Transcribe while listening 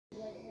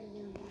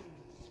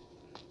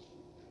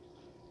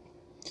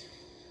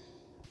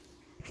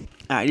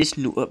Alright, this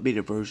new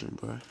updated version,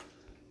 bro.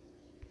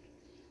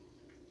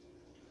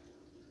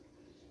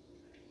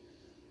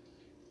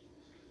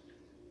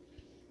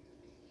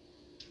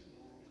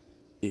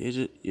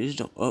 It just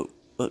don't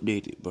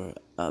update it, bro.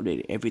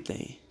 Updated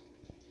everything.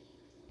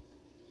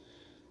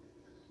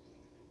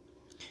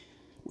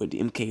 With the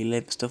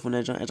MK11 stuff on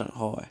that joint, that's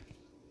hard.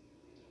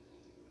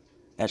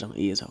 That joint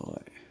is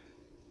hard.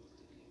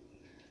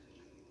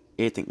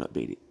 Everything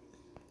updated.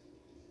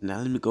 Now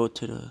let me go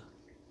to the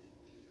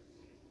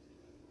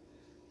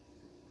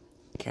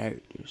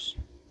characters.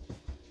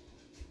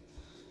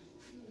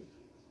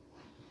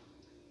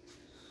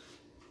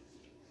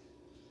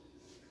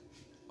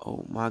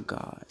 Oh my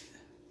god.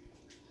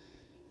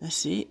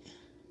 That's it.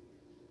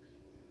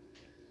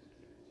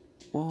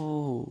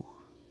 Whoa.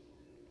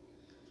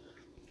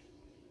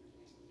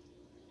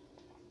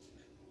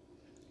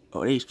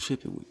 Oh, they's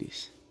tripping with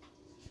this.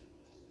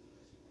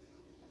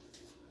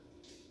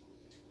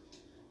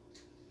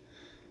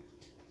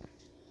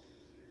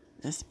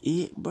 That's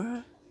it,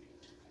 bruh.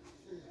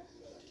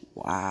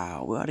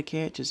 Wow, where are the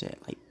characters at?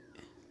 Like,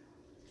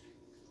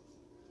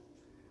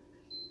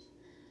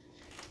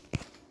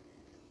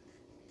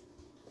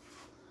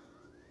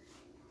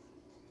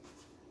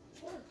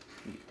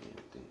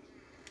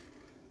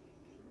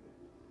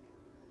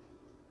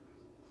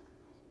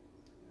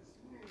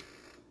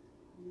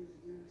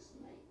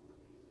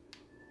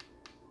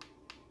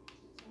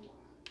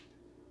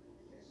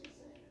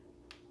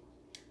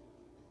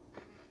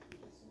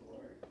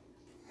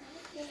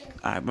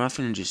 alright, bro, I'm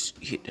finna just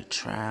hit the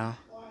trial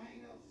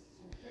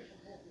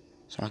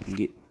so I can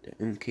get the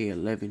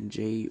MK11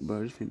 Jade,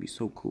 bro. This finna be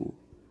so cool.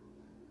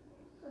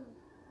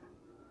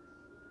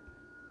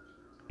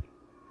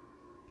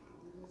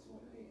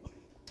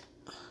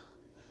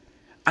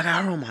 I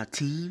got her on my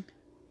team.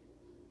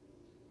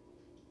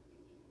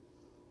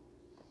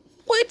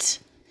 What?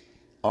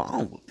 Oh,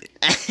 I'm whooping.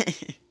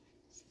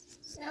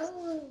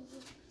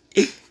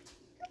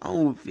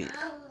 I'm whooping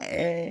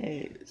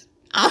ass.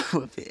 I'm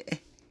whooping.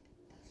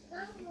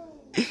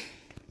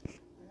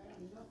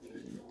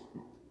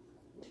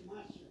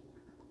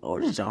 Oh,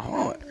 this is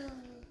hard.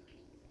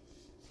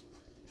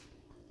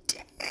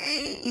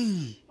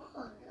 Dang.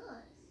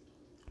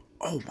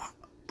 Oh my,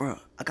 bro.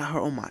 I got her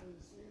on my.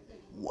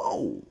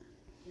 Whoa.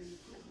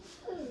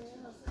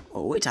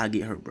 Oh, wait till I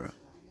get her, bro.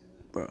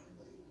 Bro.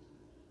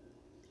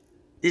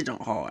 This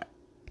don't hard.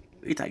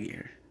 Wait till I get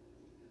her.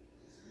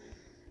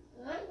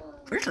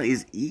 First one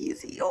is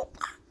easy. Oh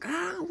my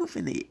god, I'm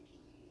whipping it.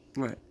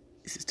 Bro,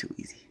 this is too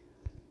easy.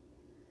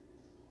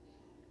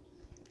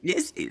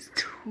 This is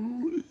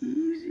too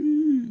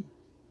easy.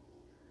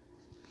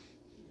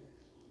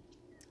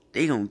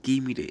 They gonna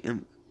give me the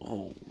M.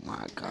 Oh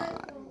my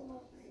god.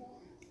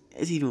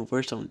 It's even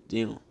worse on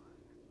them.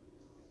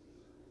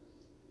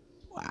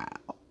 Wow.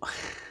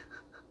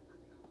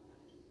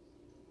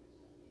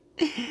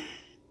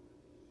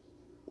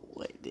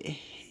 What the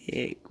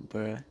heck,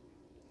 bruh?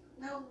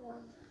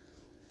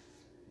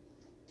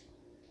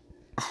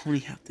 I only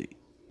have to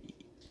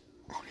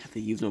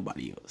use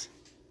nobody else.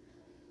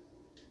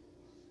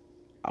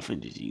 I'm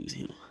finna just use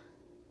him.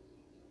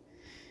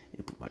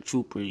 And put my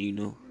trooper in, you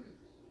know.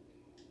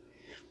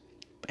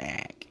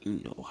 Back.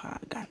 You know how I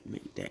gotta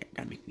make that.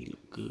 Gotta make me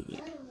look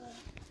good.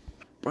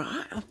 Bro,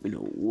 I'm finna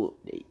whoop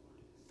they.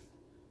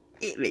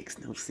 It makes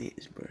no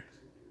sense, bro.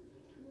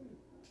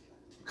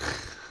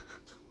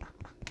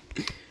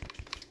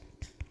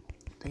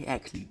 They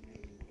actually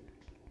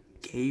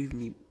gave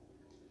me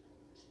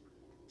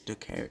the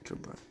character,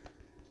 bro.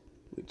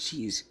 Which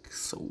she is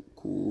so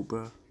cool,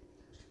 bro.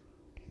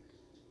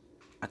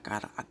 I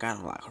gotta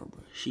like her,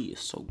 bro. She is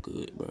so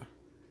good, bro.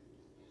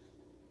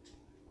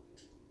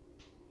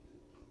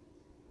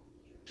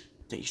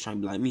 Think she's trying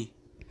to be like me.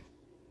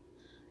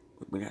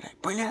 Bring that ass.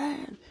 Bring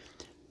that ass.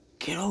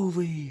 Get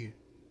over here.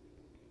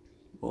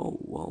 Whoa,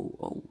 whoa,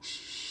 oh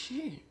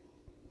shit.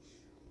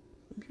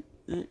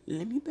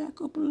 Let me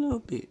back up a little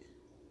bit.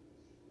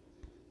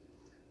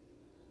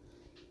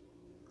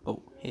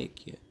 Oh,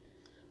 heck yeah.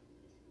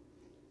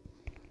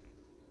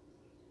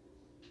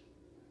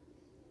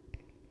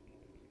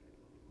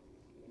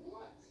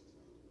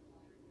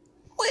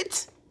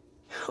 What?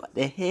 What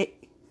the heck?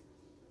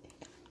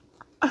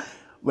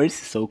 Bro,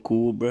 this is so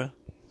cool, bro.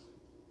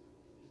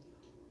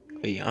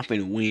 Oh, yeah, I'm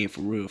finna win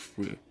for real,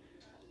 for real.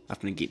 I'm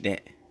finna get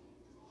that.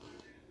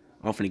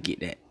 I'm finna get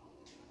that.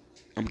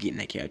 I'm getting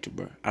that character,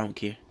 bro. I don't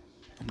care.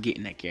 I'm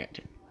getting that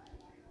character.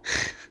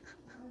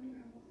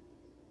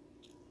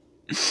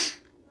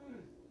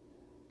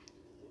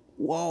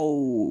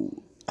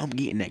 Whoa. I'm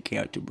getting that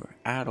character, bro.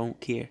 I don't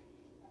care.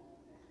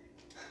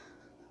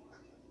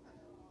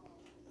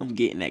 I'm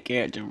getting that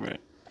character, bro.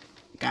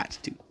 Got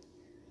to.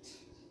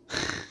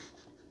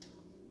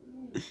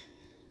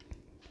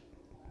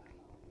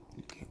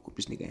 Okay, whoop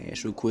this nigga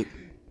ass real quick.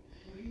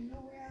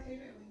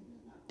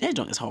 That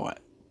junk is hard.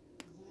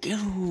 Get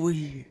over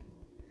here.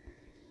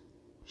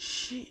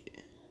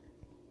 Shit.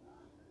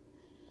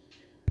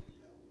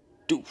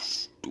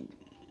 Doof, doof.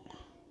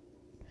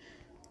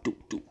 Doof,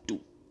 doof, doof.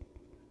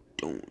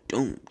 Doom,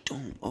 doom,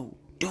 doom. Oh,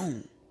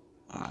 doom.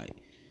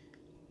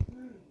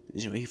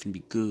 He finna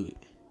be good.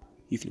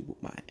 He finna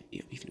whoop my,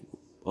 yeah, he finna whoop.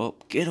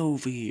 Up, get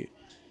over here.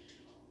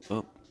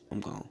 Up, I'm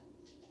gone.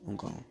 I'm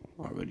gone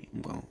already.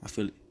 I'm gone. I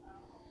feel it.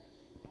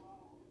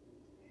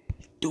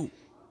 Dude.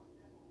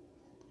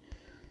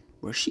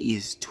 Bro, she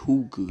is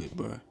too good,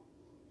 bro.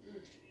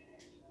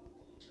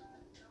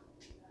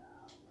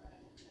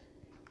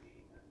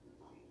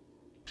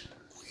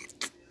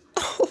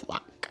 Oh my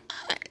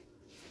god.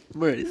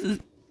 Bro,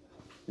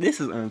 this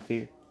is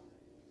unfair.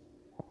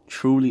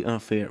 Truly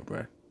unfair,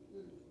 bro.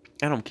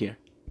 I don't care.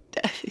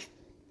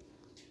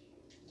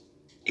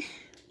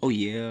 Oh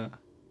yeah.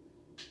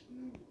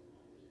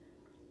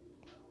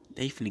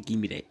 They finna give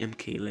me that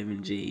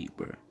MK11 Jade,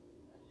 bro.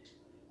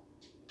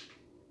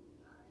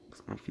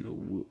 I'm finna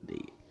whoop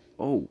they.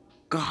 Oh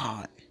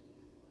god.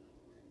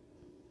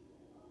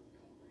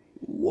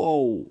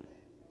 Whoa.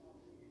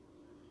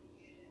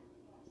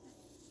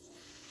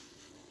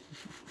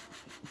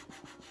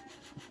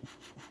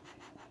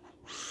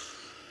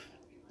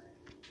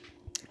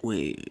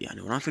 Wait, y'all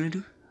know what I'm finna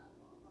do?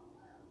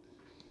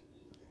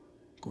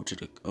 Go to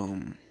the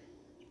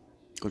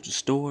go to the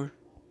store.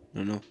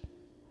 No.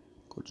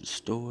 Go to the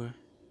store.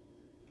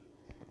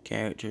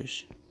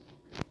 Characters.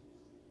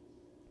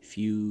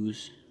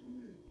 Fuse.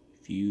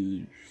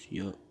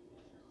 Yup.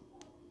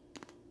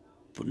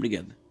 Put them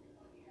together.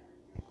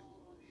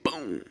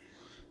 Boom.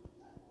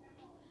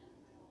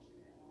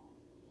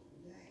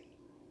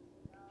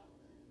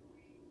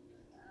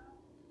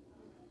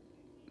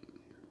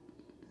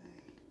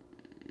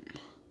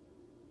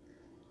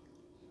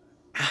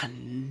 I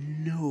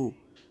know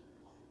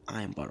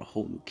I am about a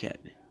whole new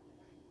captain.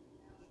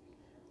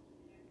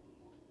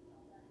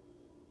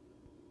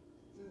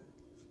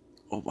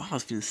 Oh, I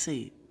was finna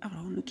say, I got a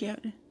whole new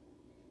captain.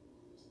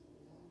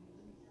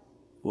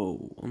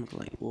 Whoa, I'm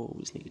like, whoa,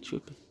 this nigga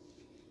tripping.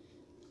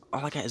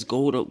 All I got is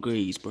gold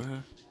upgrades,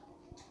 bruh.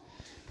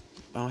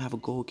 I don't have a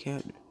gold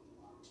captain.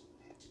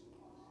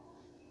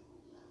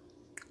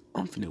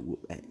 I'm finna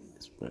whoop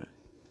ass, bruh.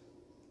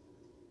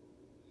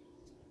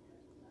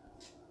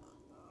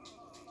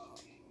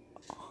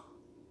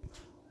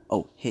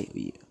 Oh, hell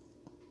yeah.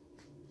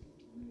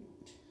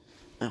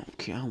 I don't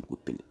care, I'm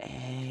whooping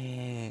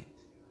ass.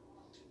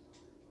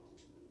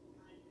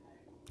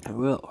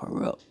 Hurry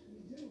up.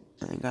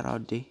 I ain't got all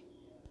day.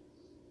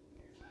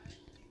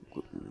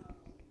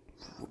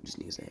 Whoop this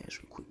nigga's ass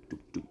real quick.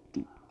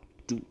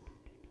 Do.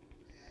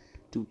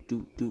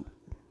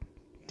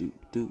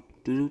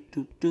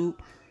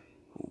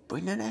 Oh,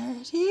 bring that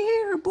ass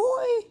here,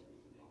 boy.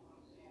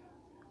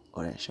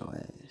 Oh, that's your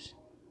ass.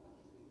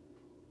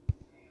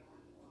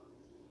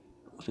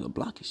 I'm gonna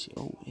block his shit.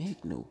 Oh,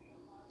 heck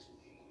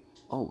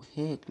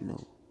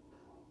no.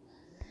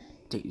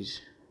 Take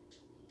this.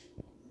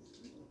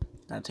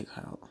 Gotta take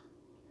her out.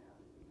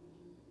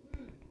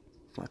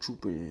 My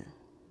trooper in.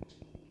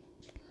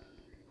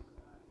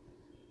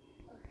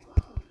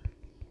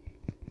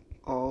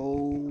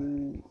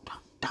 Oh,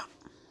 stop.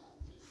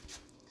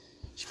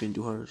 She finna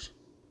do hers.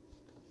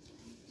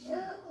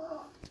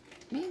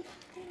 Man,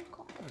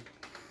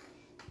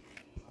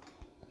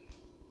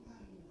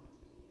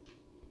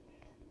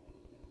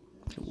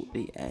 whoop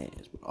they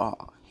ass. Oh,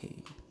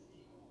 hey.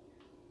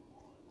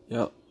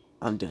 Yup,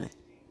 I'm done.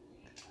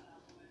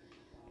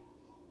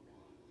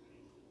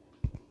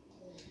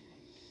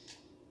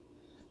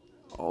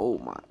 Oh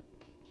my.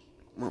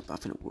 I'm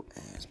finna whoop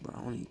ass, bro.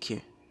 I don't even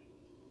care.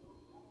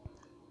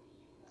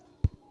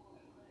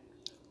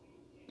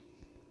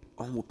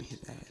 I'm whooping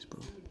his ass, bro.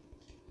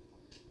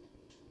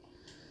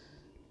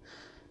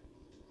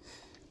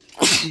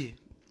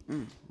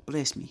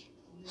 Bless me.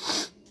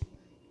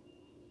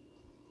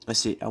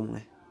 That's it. I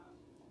won.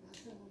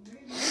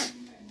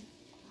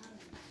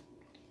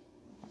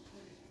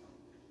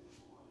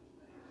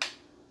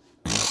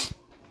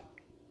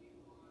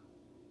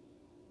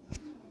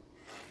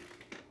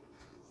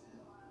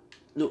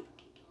 Look.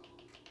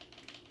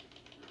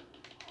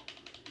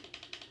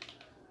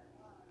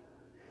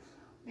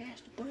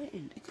 Mash the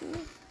button, nigga.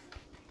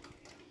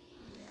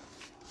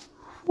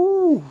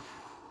 Woo.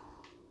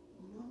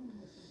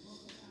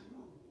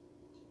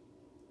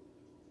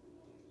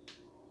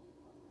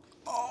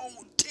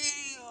 Oh,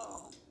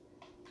 damn.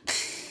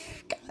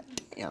 God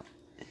damn. Oh,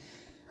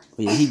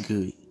 yeah, he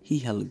good. He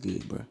hella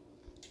good, bro.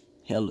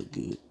 Hella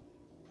good.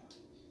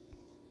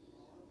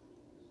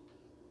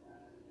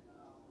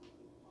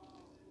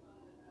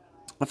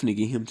 I'm finna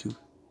get him too.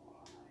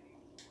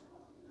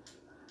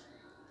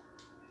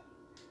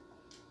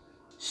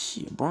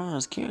 Shit,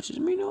 bronze characters.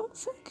 Me know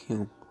fuck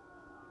him.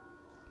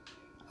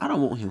 I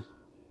don't want him.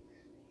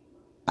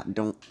 I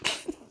don't.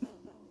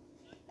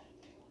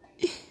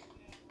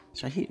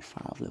 So I hit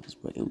 5 levels,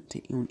 but it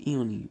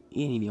ain't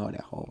even all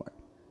that hard.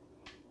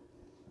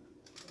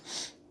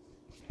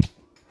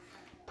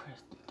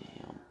 Press the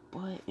damn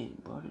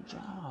button, bro. The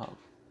job.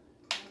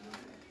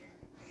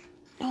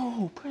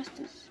 No, press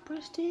this.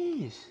 Press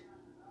this.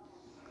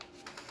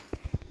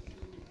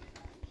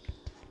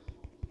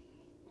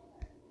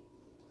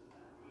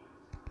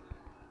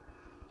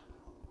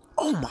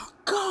 Oh my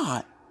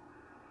god.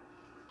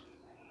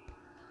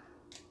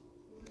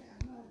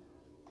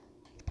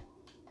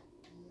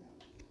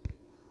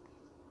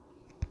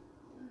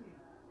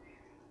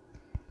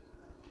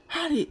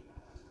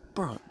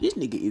 bro, this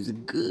nigga is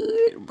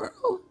good, bro.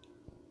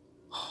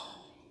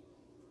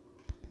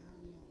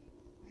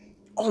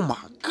 Oh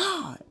my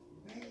god.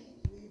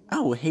 I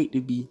would hate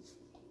to be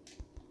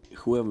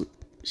whoever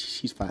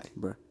she's fighting,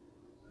 bro.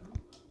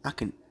 I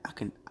can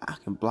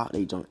block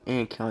they jump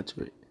and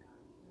counter it.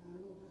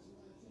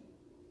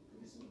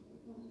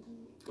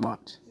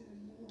 Watch.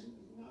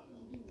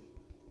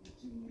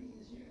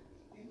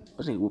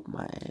 This nigga whooping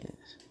my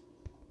ass.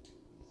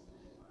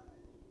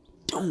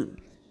 Boom.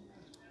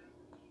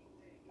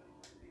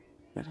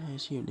 Got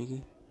ass here,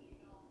 nigga.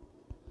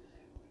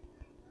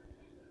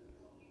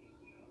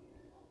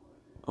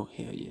 Oh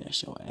hell yeah,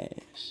 that's your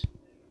ass.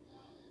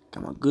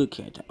 Got my good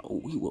character.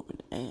 Oh, he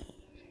whooping the ass.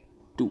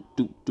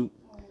 Doop.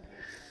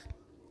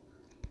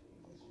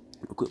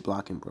 Quit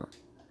blocking, bro.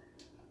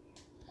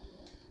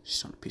 She's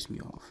trying to piss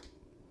me off.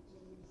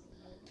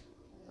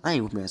 I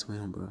ain't mess with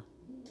him, bro.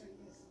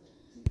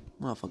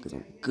 Motherfuckers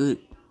on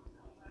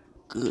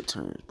good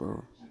terms,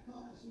 bro.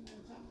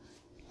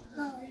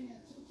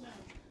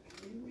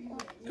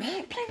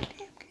 Man, play the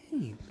damn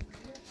game.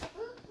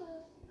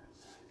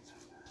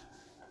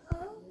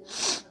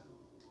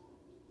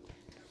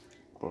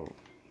 Bro.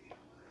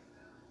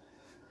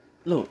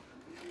 Look.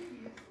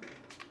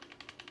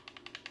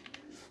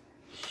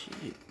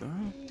 Shit, bro.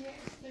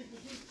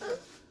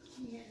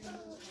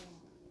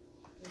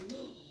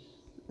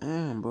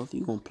 Damn, bro. If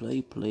you gonna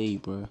play,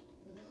 bro.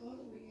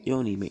 You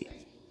don't need me.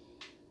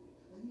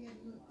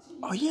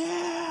 Oh,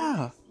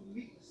 yeah.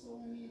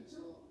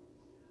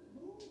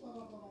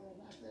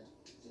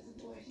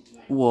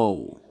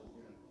 Whoa.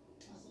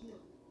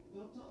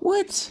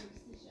 What?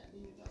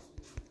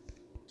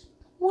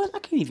 What? I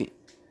can't even.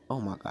 Oh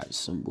my god, it's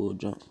some bull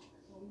jump.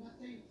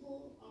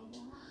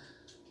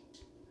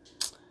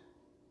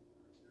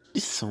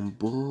 This is some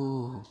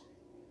bull.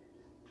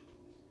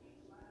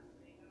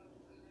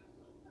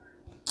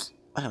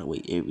 I gotta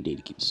wait every day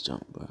to get this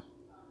jump, bro.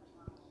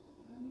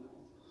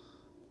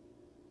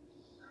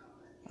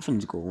 I'm finna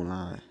just go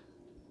online.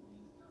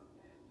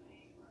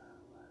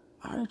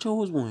 I already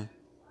chose one.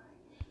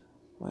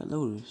 White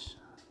Lotus.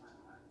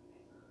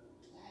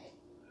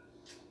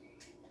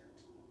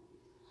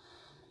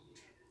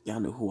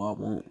 Y'all know who I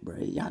want, bro.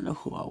 Y'all know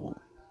who I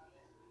want.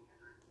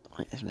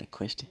 Don't answer that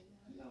question.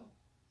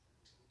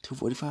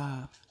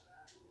 245.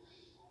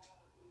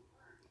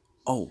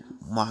 Oh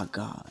my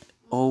god.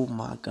 Oh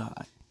my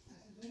god.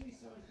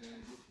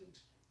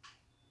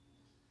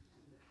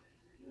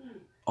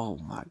 Oh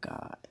my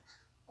god.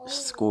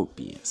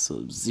 Scorpion,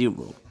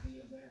 Sub-Zero,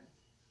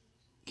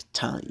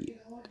 Tanya,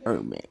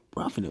 Ermac,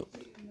 bro. I'm finna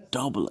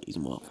double these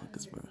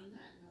motherfuckers, bro.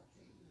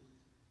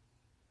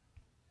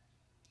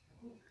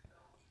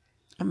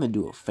 I'm gonna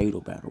do a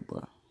fatal battle,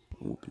 bro.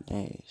 I'm whooping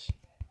ass.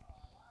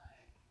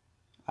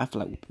 I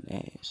feel like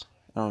whooping ass.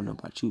 I don't know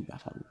about you, but I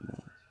feel like whooping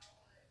ass.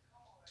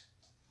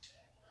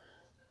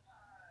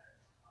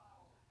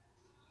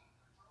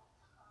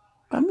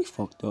 Got me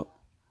fucked up.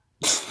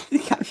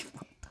 Got me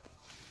fucked up.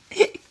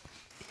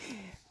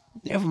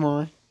 Never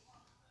mind.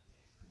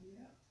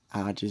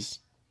 I'll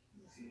just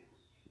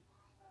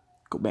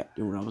go back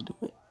to what I was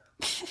doing.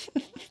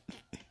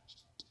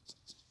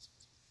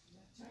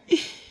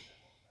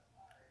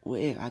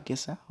 Well, I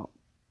guess I'll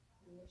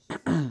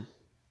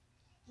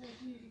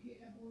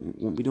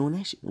won't be doing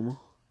that shit no more.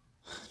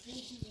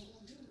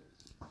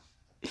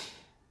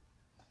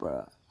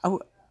 Bruh,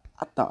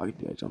 I thought I could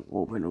do that jump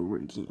over and over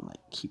again,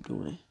 like keep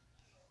doing it.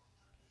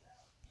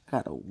 I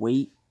gotta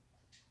wait.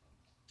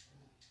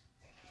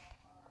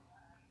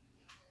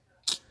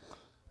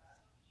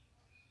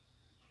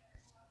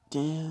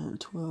 Damn,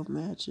 12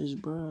 matches,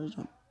 bro.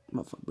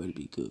 Motherfucker better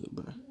be good,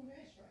 bro.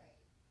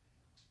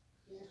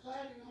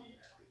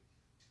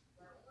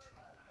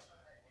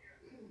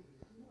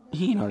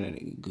 He ain't all that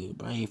nigga good,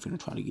 bro. I ain't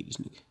finna try to get this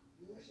nigga.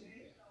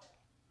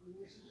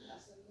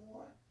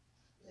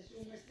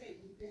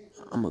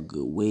 I'm a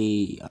good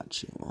way out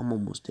here. I'm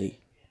almost there.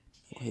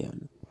 Oh, hell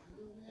no.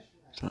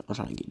 I'm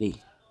trying to get there.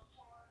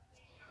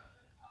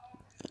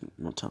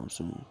 No time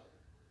soon.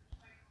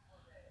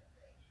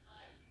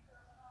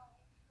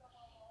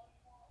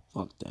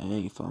 Fuck that. I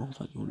ain't fucking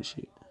doing this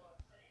shit.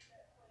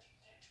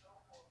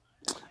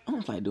 I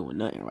don't feel like doing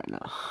nothing right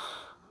now.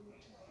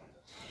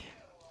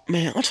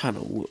 Man, I'm trying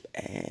to whoop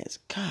ass.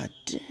 God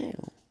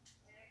damn.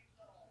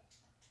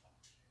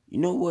 You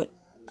know what?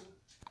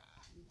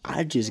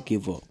 I just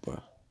give up, bro.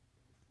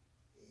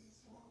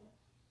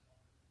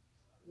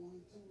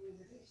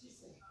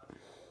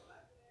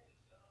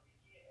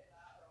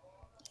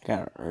 I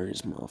gotta earn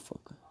this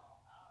motherfucker.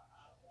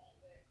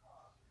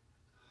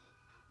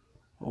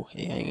 Oh,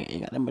 hey, I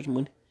ain't got that much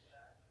money.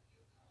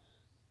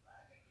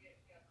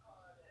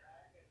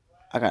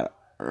 I gotta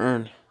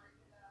earn.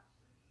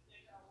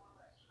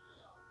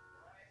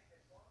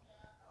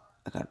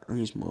 I gotta earn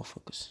these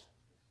motherfuckers.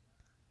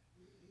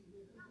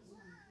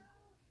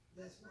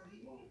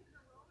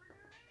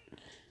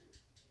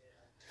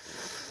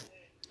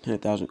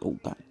 100,000. Oh,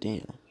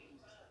 goddamn.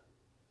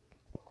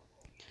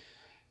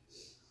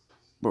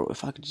 Bro,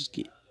 if I could just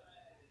get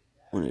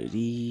one of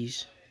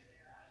these.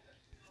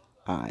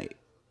 Alright.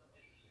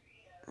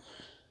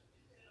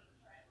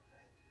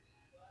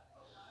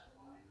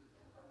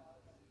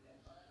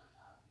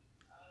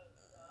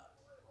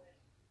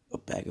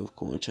 bag of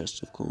coins,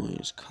 chest of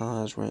coins,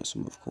 cons,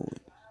 ransom of coins.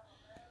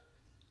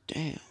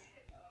 Damn.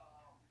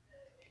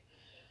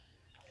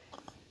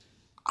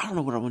 I don't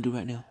know what I'm gonna do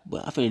right now,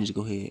 but I finna just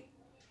go ahead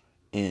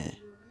and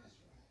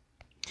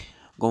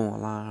go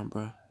online,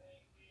 bro.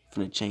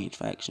 Finna change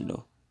faction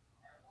though.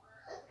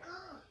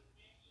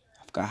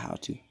 I forgot how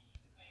to.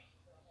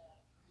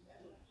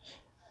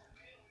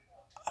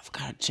 I've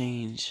gotta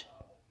change.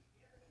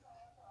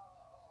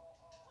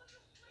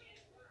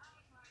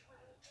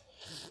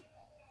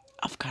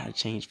 I've gotta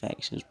change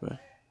factions, bro.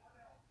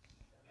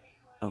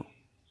 Oh,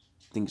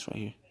 I think it's right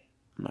here.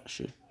 I'm not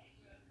sure.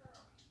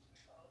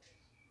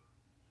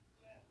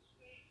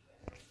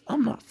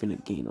 I'm not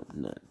finna gain up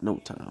no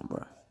time,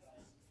 bro.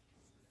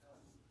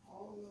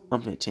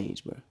 I'm finna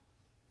change, bro.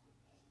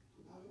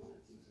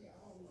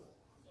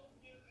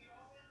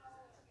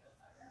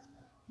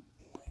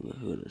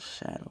 Brotherhood of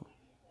Shadow.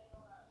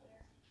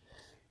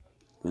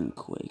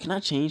 Wingquake. Can I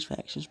change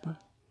factions, bro?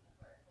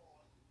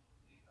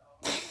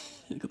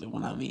 Look at the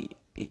one I made.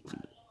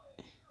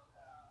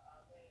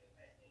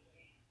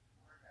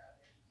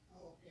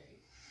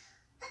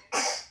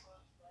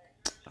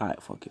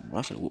 Alright, fuck it, bro.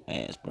 I'm finna whoop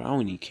ass, bro. I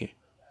don't even care.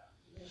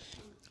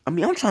 I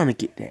mean, I'm trying to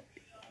get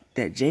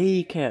that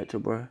Jade character,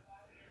 bro.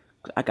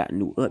 I got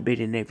new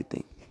update and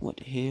everything. What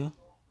the hell?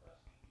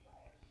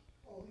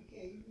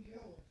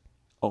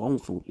 Oh, I'm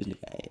finna whoop this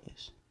nigga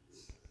ass.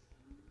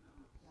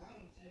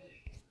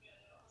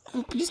 I'm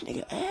gonna whoop this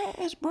nigga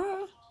ass,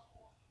 bro.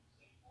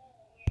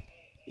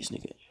 This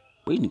nigga,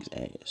 wait, nigga's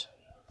ass.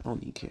 I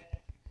don't even care.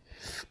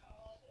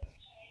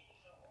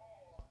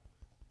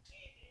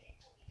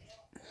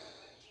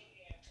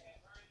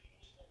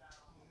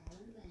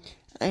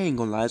 I ain't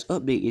gonna lie, this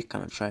update is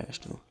kind of trash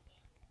though.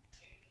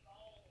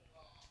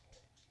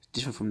 It's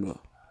different from the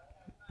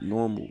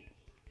normal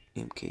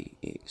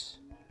MKX.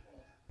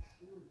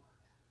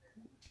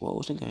 Whoa,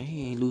 this nigga,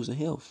 he ain't losing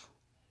health.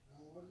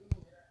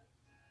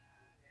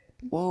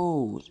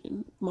 Whoa, this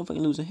motherfucker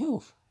losing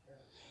health.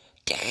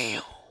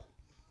 Damn.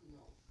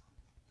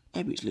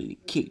 That bitch literally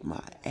kicked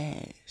my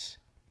ass.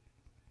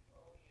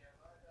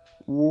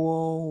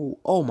 Whoa.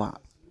 Oh my.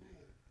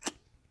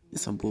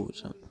 It's some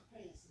bullshit.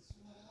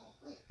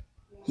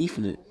 He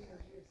finna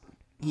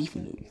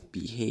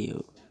be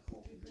held.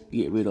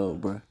 Get rid of,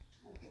 bro.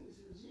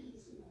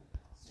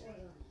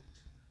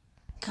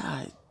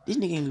 God, this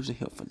nigga ain't losing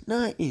health for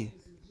nothing.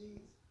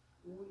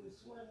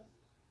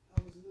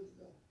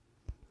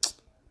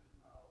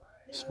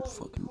 Some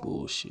fucking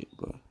bullshit,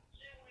 bro.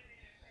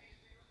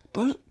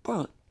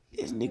 Bro,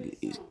 this nigga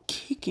is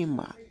kicking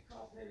my.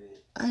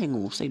 I ain't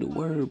gonna say the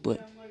word,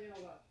 but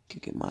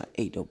kicking my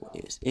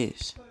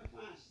ASS.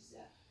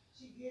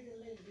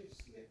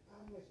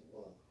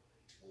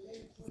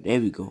 There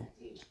we go.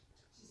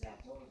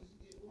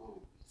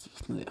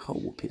 That hoe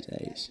whoop his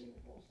ass.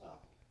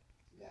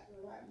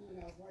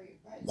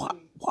 What?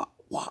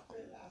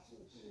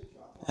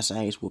 That's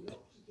ass whooping.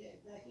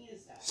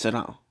 Sit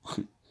down.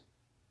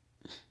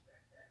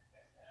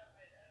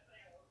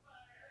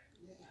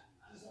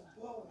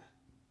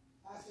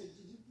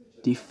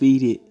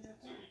 Defeated.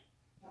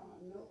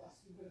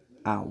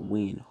 I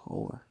win,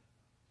 whore.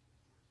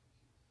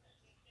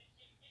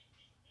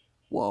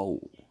 Whoa.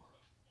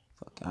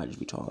 Fuck, I just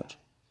recharge.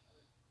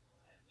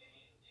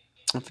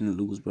 I'm finna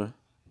lose, bro.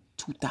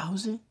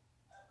 2,000?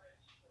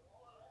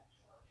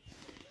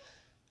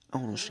 I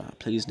don't know if I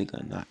play this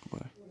nigga or not,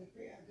 bro.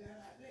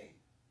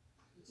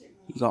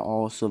 He got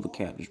all silver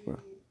captures, bro.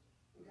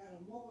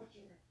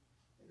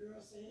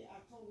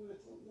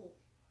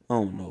 I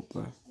don't know,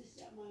 bro.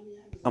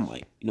 I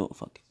might, you know what,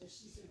 fuck it.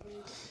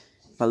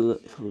 If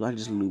I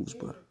just lose,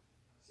 bro.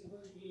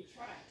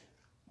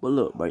 But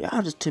look, bro,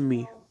 y'all just tell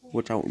me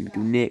what y'all want me to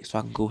do next so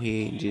I can go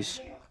ahead and just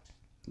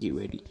get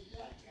ready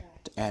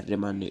to add it in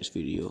my next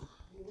video.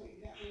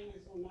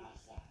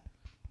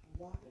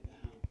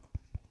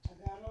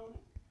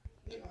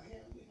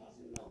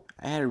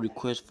 I had a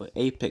request for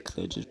Apex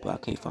Legends, but I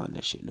can't find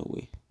that shit no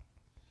way.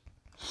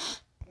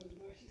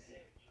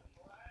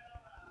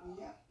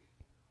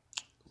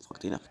 Fuck,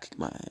 they not kick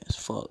my ass.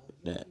 Fuck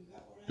that.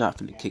 Not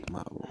finna kick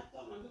my room.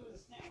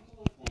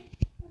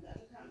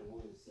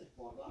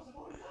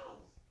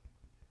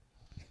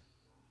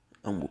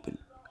 I'm whooping.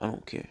 I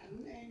don't care.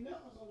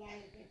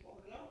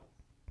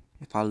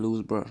 If I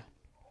lose, bro,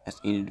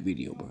 that's the end of the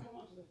video, bro.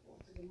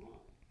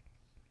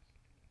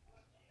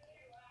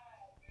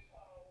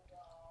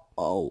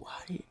 Oh,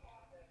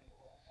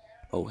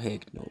 oh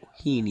heck no.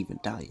 He ain't even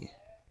dying.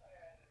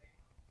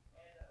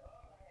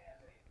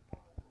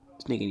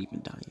 This nigga ain't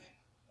even dying.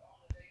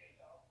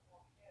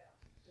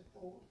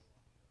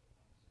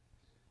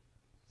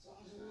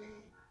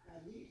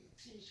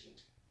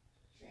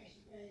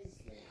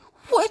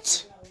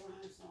 What?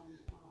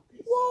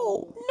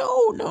 Whoa,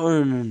 no.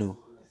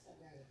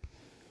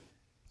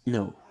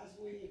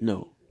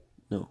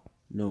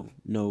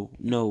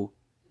 No.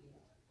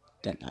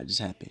 That not just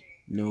happened.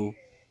 No.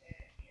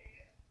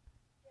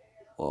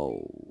 Whoa,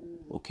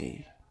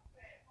 okay.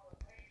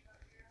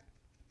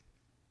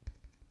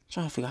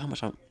 Trying to figure out how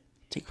much I'm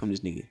taking from this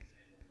nigga.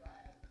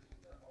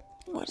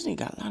 Boy, this nigga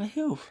got a lot of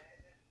health.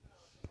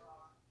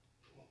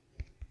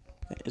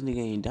 This nigga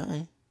ain't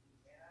dying.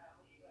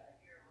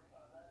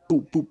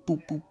 Boop, boop,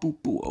 boop, boop, boop,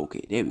 boop.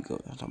 Okay, there we go.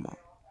 I'm talking about.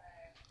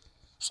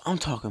 So I'm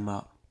talking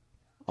about.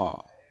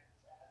 Oh.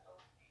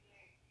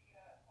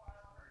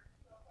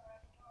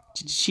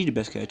 She the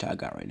best character I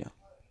got right now.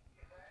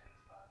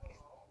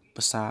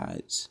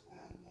 Besides.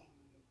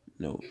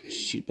 No,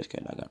 she the best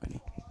character I got right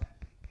now.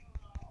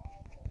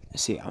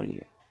 That's it. I don't need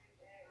it.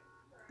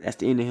 That's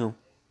the end of him.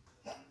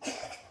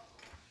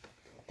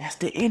 That's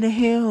the end of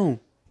him.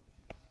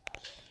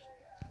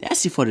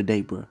 That's it for the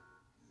day, bro.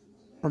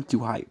 I'm too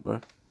hyped,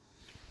 bro.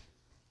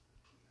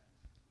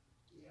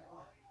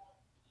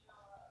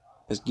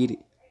 Let's get it.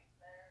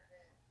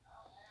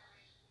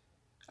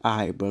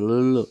 Alright, bro.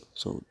 Look.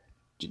 So,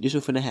 this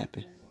what's finna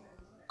happen.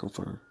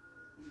 Confirm.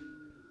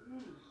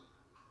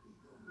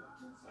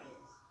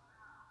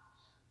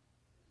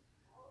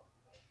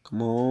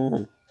 Come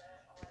on.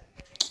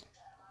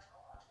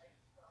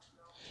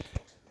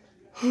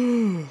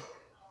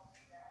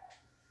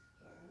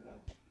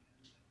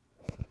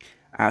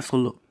 Alright, so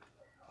look.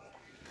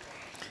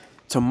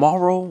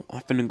 Tomorrow,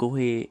 I'm finna go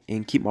ahead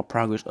and keep my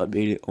progress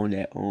updated on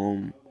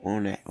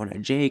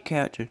that Jade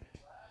character.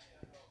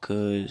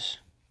 Cause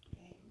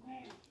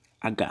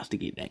I got to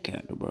get that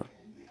character, bro.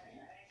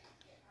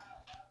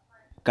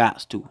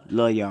 Gots to.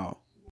 Love y'all.